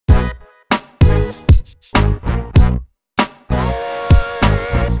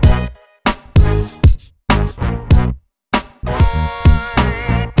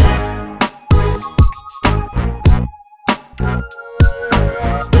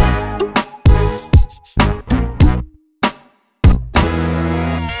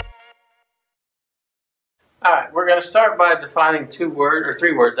Alright, we're going to start by defining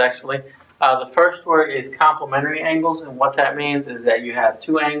three words actually. The first word is complementary angles, and what that means is that you have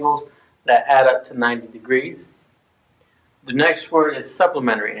two angles that add up to 90 degrees. The next word is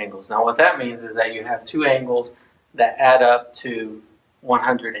supplementary angles. Now what that means is that you have two angles that add up to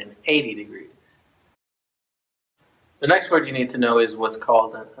 180 degrees. The next word you need to know is what's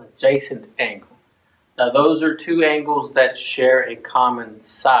called an adjacent angle. Now those are two angles that share a common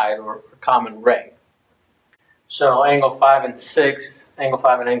side or common ray. So angle 5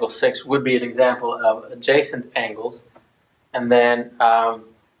 and angle 6 would be an example of adjacent angles. And then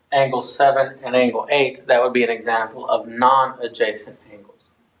angle 7 and angle 8, that would be an example of non-adjacent angles,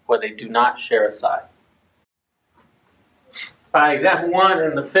 where they do not share a side. Example 1,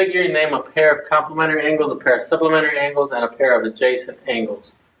 in the figure, name a pair of complementary angles, a pair of supplementary angles, and a pair of adjacent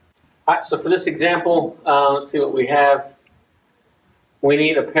angles. Alright, so for this example, let's see what we have. We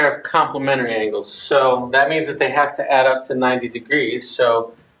need a pair of complementary angles. So that means that they have to add up to 90 degrees.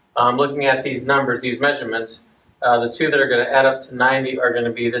 So looking at these numbers, these measurements, the two that are going to add up to 90 are going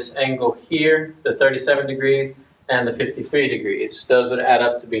to be this angle here, the 37 degrees, and the 53 degrees. Those would add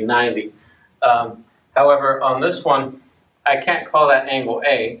up to be 90. However, on this one, I can't call that angle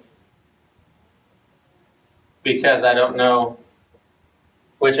A because I don't know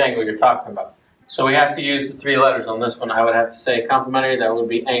which angle you're talking about. So we have to use the three letters on this one. I would have to say complementary, that would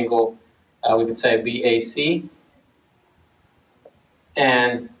be angle, we could say BAC.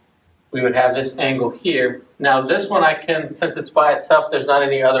 And we would have this angle here. Now this one I can, since it's by itself, there's not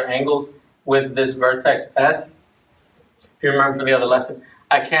any other angles with this vertex S. If you remember from the other lesson,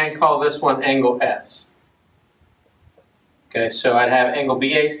 I can call this one angle S. Okay, so I'd have angle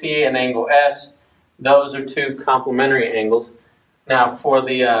BAC and angle S. Those are two complementary angles. Now for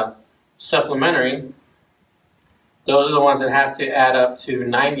the supplementary, those are the ones that have to add up to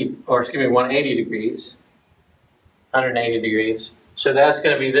 180 degrees. 180 degrees. So that's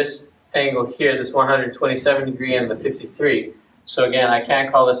going to be this angle here, this 127 degree and the 53. So again, I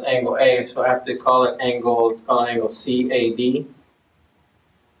can't call this angle A, so I have to call it angle, let's call it angle CAD.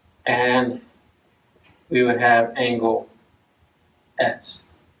 And we would have angle S.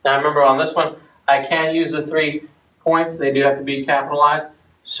 Now remember on this one, I can't use the 3 points, they do have to be capitalized.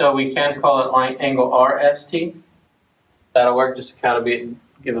 So we can call it angle RST. That'll work, just to kind of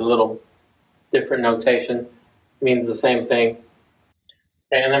give a little different notation. It means the same thing.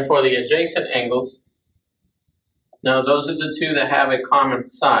 And then for the adjacent angles, now those are the two that have a common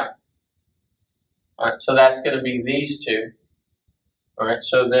side. Alright, so that's going to be these two. Alright,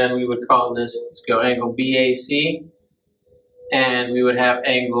 so then we would call this, let's go angle BAC, and we would have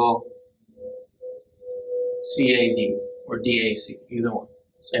angle CAD or DAC, either one.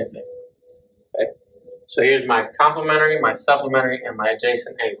 Same thing. Okay. So here's my complementary, my supplementary, and my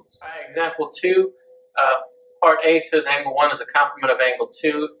adjacent angles. Example 2, part A says angle 1 is a complement of angle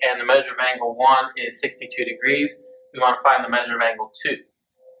 2, and the measure of angle 1 is 62 degrees. We want to find the measure of angle 2.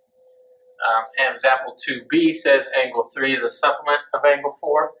 And example 2B says angle 3 is a supplement of angle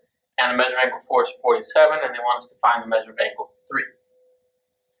 4, and the measure of angle 4 is 47, and they want us to find the measure of angle 3.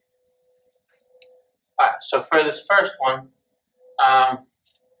 Alright, so for this first one,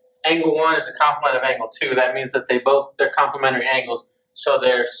 angle 1 is a complement of angle 2. That means that they're complementary angles, so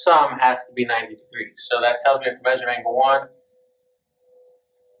their sum has to be 90 degrees. So that tells me that the measure of angle 1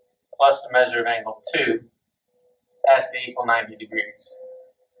 plus the measure of angle 2 has to equal 90 degrees.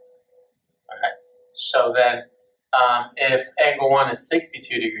 Alright, so then if angle 1 is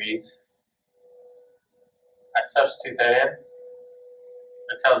 62 degrees, I substitute that in.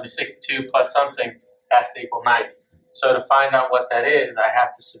 That tells me 62 plus something has to equal 90. So to find out what that is, I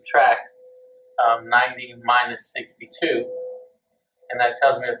have to subtract 90 minus 62, and that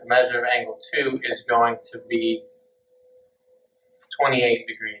tells me that the measure of angle 2 is going to be 28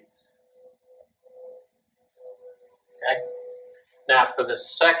 degrees. Okay. Now for the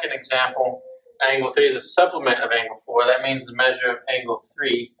second example, angle 3 is a supplement of angle 4. That means the measure of angle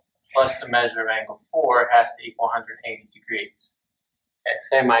 3 plus the measure of angle 4 has to equal 180 degrees. Okay,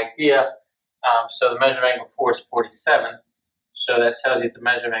 same idea. So the measure of angle 4 is 47. So that tells you the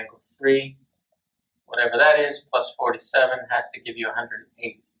measure of angle 3, whatever that is, plus 47 has to give you 180.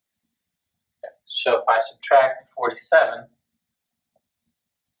 Okay. So if I subtract 47,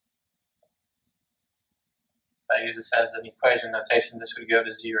 if I use this as an equation notation, this would go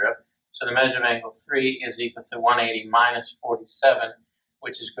to 0. So the measure of angle 3 is equal to 180 minus 47,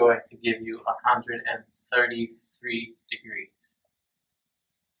 which is going to give you 133 degrees.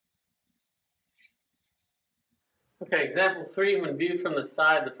 Okay, example 3, when viewed from the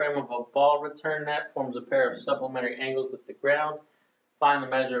side, the frame of a ball return net forms a pair of supplementary angles with the ground. find the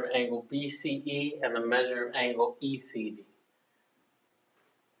measure of angle BCE and the measure of angle ECD.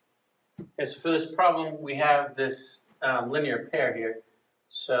 Okay, so for this problem, we have this linear pair here.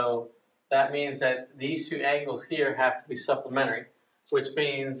 So that means that these two angles here have to be supplementary, which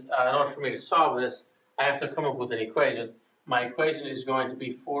means in order for me to solve this, I have to come up with an equation. My equation is going to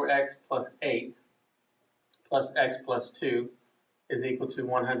be 4x plus 8 plus x plus 2 is equal to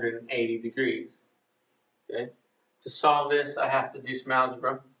 180 degrees. Okay? To solve this, I have to do some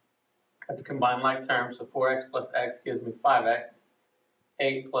algebra. I have to combine like terms, so 4x plus x gives me 5x.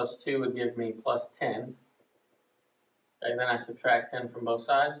 8 plus 2 would give me plus 10. Okay, then I subtract 10 from both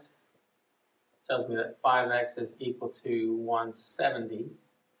sides. It tells me that 5x is equal to 170.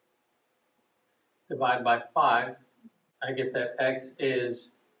 Divide by 5, I get that x is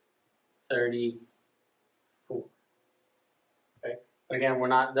 34. Okay? But again, we're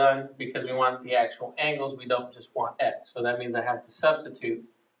not done because we want the actual angles. We don't just want x. So that means I have to substitute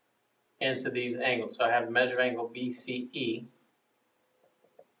into these angles. So I have measure of angle BCE.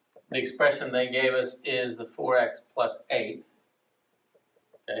 The expression they gave us is the 4x plus 8.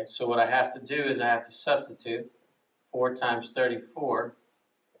 Okay, so what I have to do is I have to substitute 4 times 34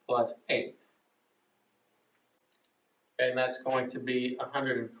 plus 8. Okay, and that's going to be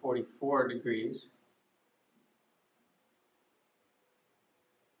 144 degrees.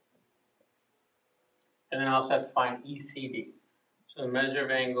 And then I also have to find ECD. So the measure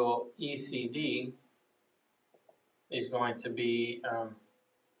of angle ECD is going to be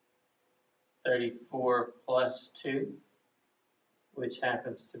 34 plus 2, which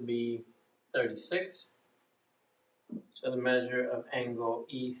happens to be 36. So the measure of angle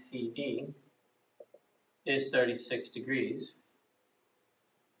ECD is 36 degrees.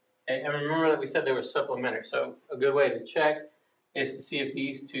 And remember that we said they were supplementary. So a good way to check is to see if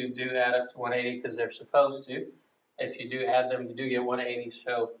these two do add up to 180 because they're supposed to. If you do add them, you do get 180.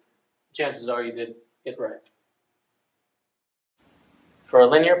 So chances are you did it right. For a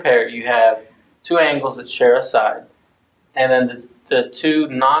linear pair, you have two angles that share a side. And then the two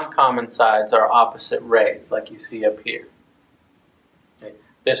non-common sides are opposite rays, like you see up here. Okay.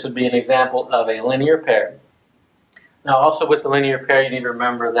 This would be an example of a linear pair. Now, also with the linear pair, you need to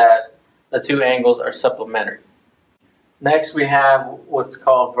remember that the two angles are supplementary. Next, we have what's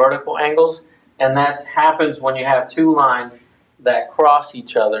called vertical angles, and that happens when you have two lines that cross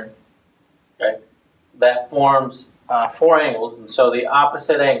each other. Okay, that forms 4 angles, and so the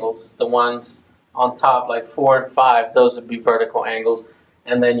opposite angles, the ones on top, like 4 and 5, those would be vertical angles,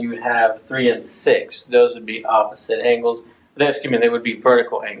 and then you would have 3 and 6, those would be opposite angles. Excuse me, they would be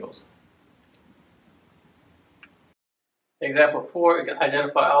vertical angles. Example 4,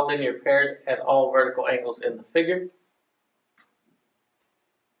 identify all linear pairs at all vertical angles in the figure.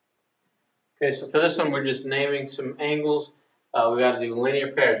 Okay, so for this one, we're just naming some angles. We got to do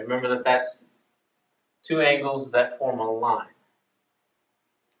linear pairs. Remember that that's two angles that form a line.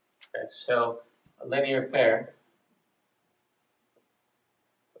 Okay, so a linear pair,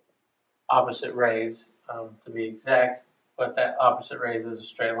 opposite rays to be exact, but that opposite rays is a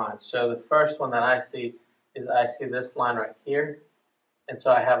straight line. So the first one that I see is I see this line right here, and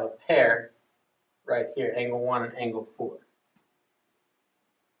so I have a pair right here, angle 1 and angle 4.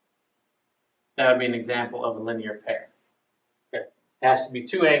 That would be an example of a linear pair. Okay. It has to be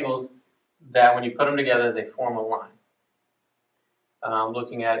two angles that when you put them together, they form a line.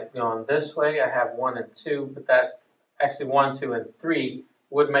 Looking at it going this way, I have 1 and 2, but that actually 1, 2, and 3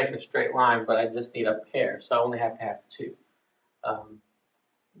 would make a straight line, but I just need a pair, so I only have to have 2.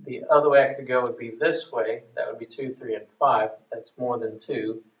 The other way I could go would be this way. That would be 2, 3, and 5. That's more than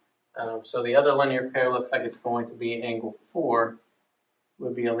 2. So the other linear pair looks like it's going to be angle 4.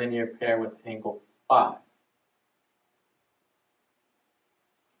 Would be a linear pair with angle 5.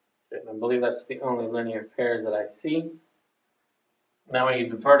 Okay, and I believe that's the only linear pairs that I see. Now we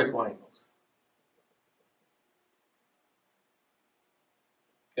need the vertical angles.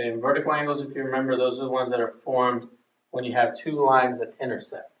 Okay, and vertical angles, if you remember, those are the ones that are formed when you have two lines that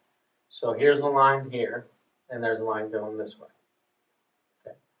intersect. So here's a line here, and there's a line going this way.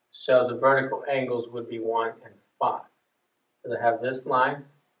 Okay. So the vertical angles would be 1 and 5. So they have this line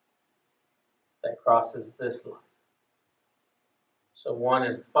that crosses this line. So 1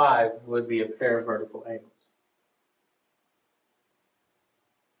 and 5 would be a pair of vertical angles.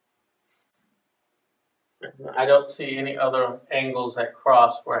 I don't see any other angles that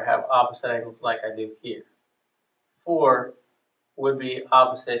cross where I have opposite angles like I do here. 4 would be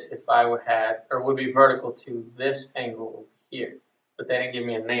opposite if I would be vertical to this angle over here. But they didn't give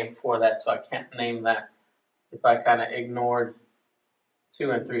me a name for that, so I can't name that if I kind of ignored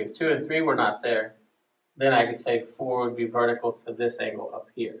 2 and 3. If 2 and 3 were not there, then I could say 4 would be vertical to this angle up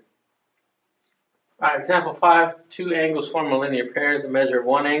here. All right, example 5, two angles form a linear pair. The measure of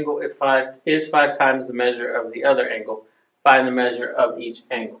one angle is 5 times the measure of the other angle. Find the measure of each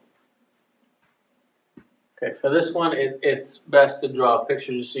angle. Okay, for this one, it's best to draw a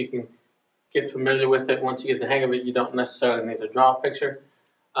picture just so you can get familiar with it. Once you get the hang of it, you don't necessarily need to draw a picture.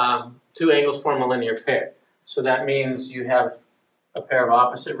 Two angles form a linear pair. So that means you have a pair of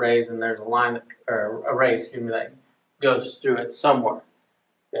opposite rays, and there's a line that, or a ray, that goes through it somewhere.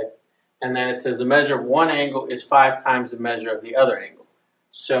 Okay, and then it says the measure of one angle is 5 times the measure of the other angle.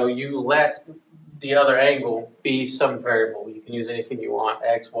 So you let the other angle be some variable. You can use anything you want,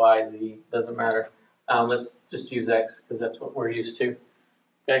 x, y, z, doesn't matter. Let's just use x because that's what we're used to.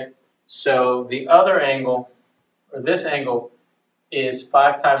 Okay, so the other angle, or this angle, is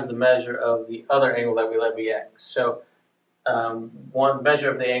 5 times the measure of the other angle that we let be x. So one measure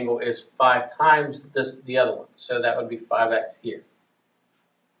of the angle is 5 times the other one. So that would be 5x here.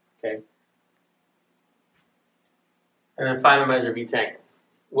 Okay. And then find the measure of each angle.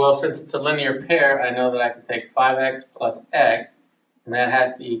 Well, since it's a linear pair, I know that I can take 5x plus x, and that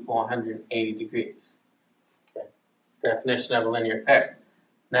has to equal 180 degrees. Okay. Definition of a linear pair.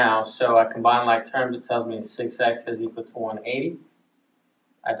 Now, so I combine like terms, it tells me 6x is equal to 180.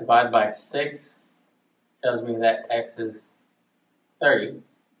 I divide by 6, tells me that x is 30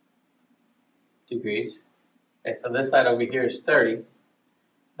 degrees. Okay, so this side over here is 30.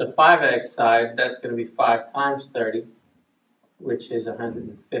 The 5x side, that's going to be 5 times 30, which is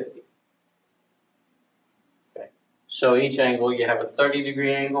 150. Okay, so each angle, you have a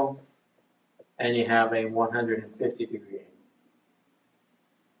 30-degree angle, and you have a 150-degree angle.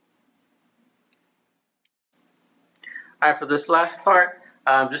 All right, for this last part,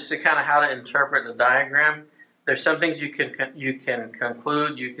 just to kind of how to interpret the diagram, there's some things you can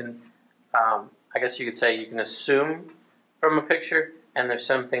conclude, you can, I guess you could say you can assume from a picture, and there's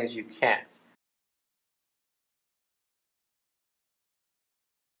some things you can't.